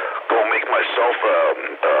go make myself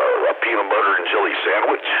a peanut butter and jelly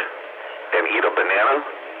sandwich, and eat a banana,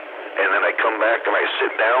 and then I come back and I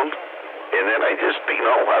sit down, and then I just,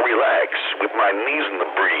 I relax with my knees in the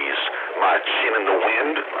breeze, my chin in the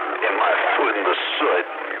wind, and my foot in the soot,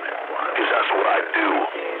 because that's what I do.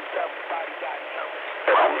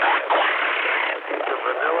 And I'm not The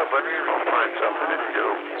vanilla, but you'll find something to do.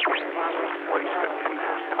 Wasting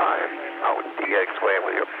people's time out in DX land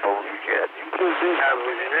with your bullshit.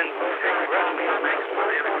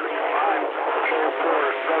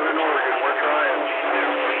 Southern Oregon, we're trying.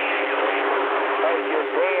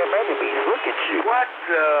 Look at you. What?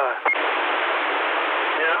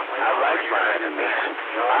 I like my enemies.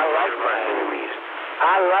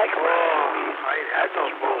 I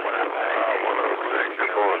don't know what I'm saying. One of those things. You're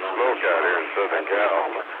pulling smoke out here in Southern Cal.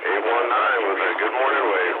 819 with a good morning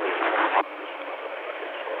wave.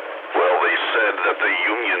 Well, they said that the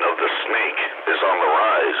union of the snake is on the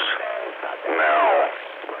rise. Now,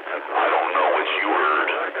 I don't know what you heard,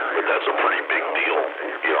 but that's a pretty big deal,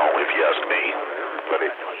 if you ask me. Buddy,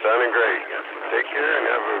 sounding great. Take care and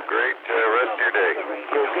have a great rest of your day.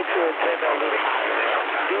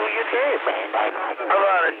 Do your day, man. How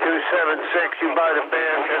about a 276 you buy the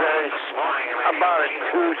band today? How about a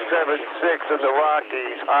 276 in the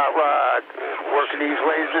Rockies, hot rod, working these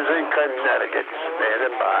lasers in Connecticut,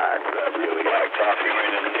 standing by. Really like coffee right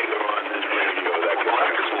in the nigger on this radio. That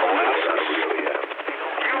black is molasses.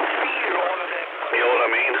 You know what I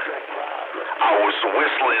mean? I was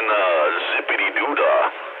whistling Zippity-Doo-Dah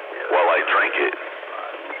while I drank it.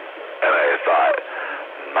 And I thought,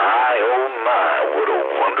 my, oh my, what a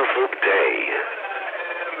wonderful day.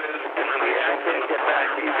 Yeah, I can't get back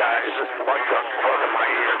to you guys. Just one truck in front of my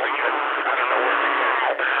ear because I don't know where to go.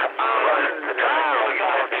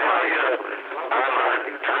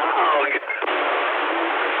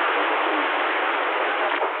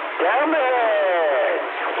 Damn it!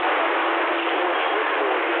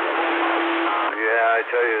 Yeah, I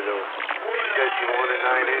tell you, though, she said she wanted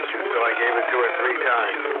 9 inches, so I gave it to her 3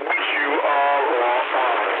 times. You are wrong.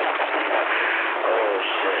 Oh,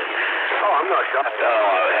 shit. Oh, I'm not sure. I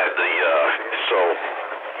had so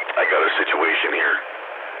I got a situation here.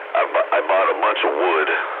 I bought a bunch of wood,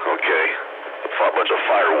 okay? A bunch of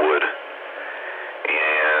firewood.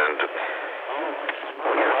 And,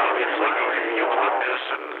 obviously, you want this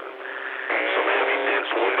and some heavy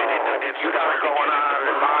dense wood. You got it going on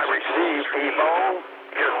in my receive, people.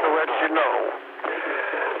 Just to let you know.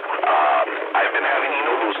 I've been having, you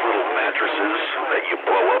know, those little mattresses that you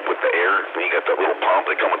blow up with the air, and you got that little pump,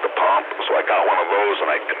 they come with the pump, so I got one of those, and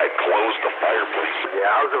I closed the fireplace. Yeah,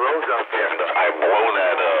 how's the roads out there? And I blow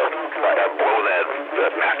that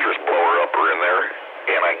mattress blower upper in there,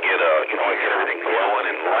 and I get I get everything glowing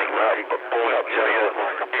and lighting up. But boy, I'll tell you,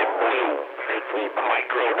 it blew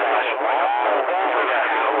micro flash over the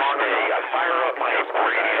house. I fire up my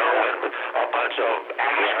radio, and a bunch of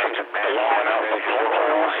ash comes blowing out the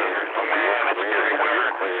floorboards, and man, it's everywhere.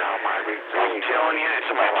 I'm telling you, it's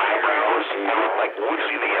in my eyebrows. I look like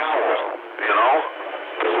Woodsy the Owl, you know?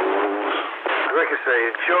 Ricochet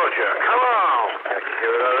in Georgia. Come on. I can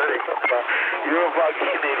hear it already. You're a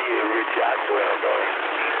fucking idiot, Rich. I swear, boy.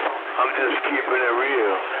 I'm just keeping it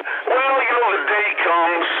real. Well, you know, the day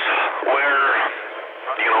comes where,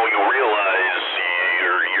 you know, you realize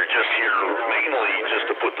you're just here mainly just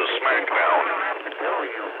to put the smack down.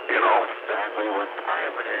 You know?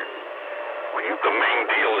 The main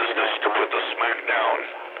deal is just to put the smack down.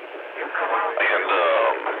 And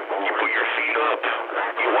you put your feet up,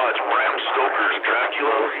 you watch Bram Stoker's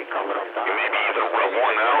Dracula, you maybe even rub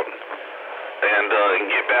one out, and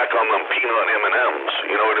get back on them peanut M&Ms.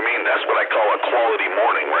 You know what I mean? That's what I call a quality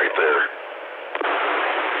morning right there.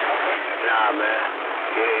 Nah, man.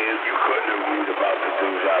 Yeah, you couldn't have read about the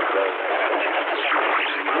dudes out there.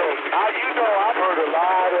 You know, I've heard a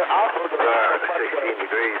lot of... 16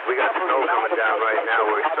 degrees. We got snow coming down right now.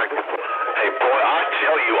 We're expecting... Hey, boy, I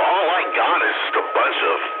tell you, all I got is just a bunch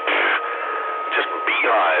of just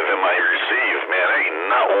beehive in my receive, man. There ain't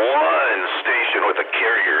not one station with a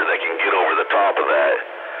carrier that can get over the top of that.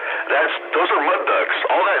 Those are mud ducks.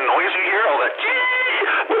 All that noise you hear, all that...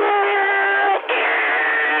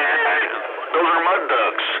 Those are mud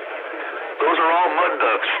ducks. Those are all mud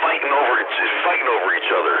ducks fighting over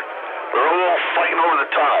each other. They're all fighting over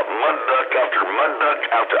the top. Mud duck after mud duck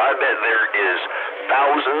after. I bet there is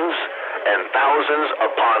thousands and thousands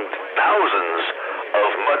upon thousands of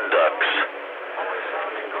mud ducks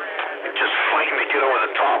just fighting to get over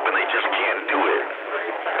the top, and they just can't do it.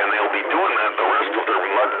 And they'll be doing that the rest of their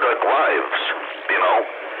mud duck lives, you know,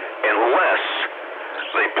 unless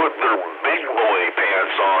they put their big boy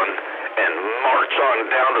pants on and march on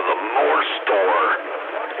down to the Moore store.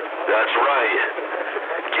 That's right.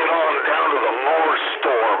 Get on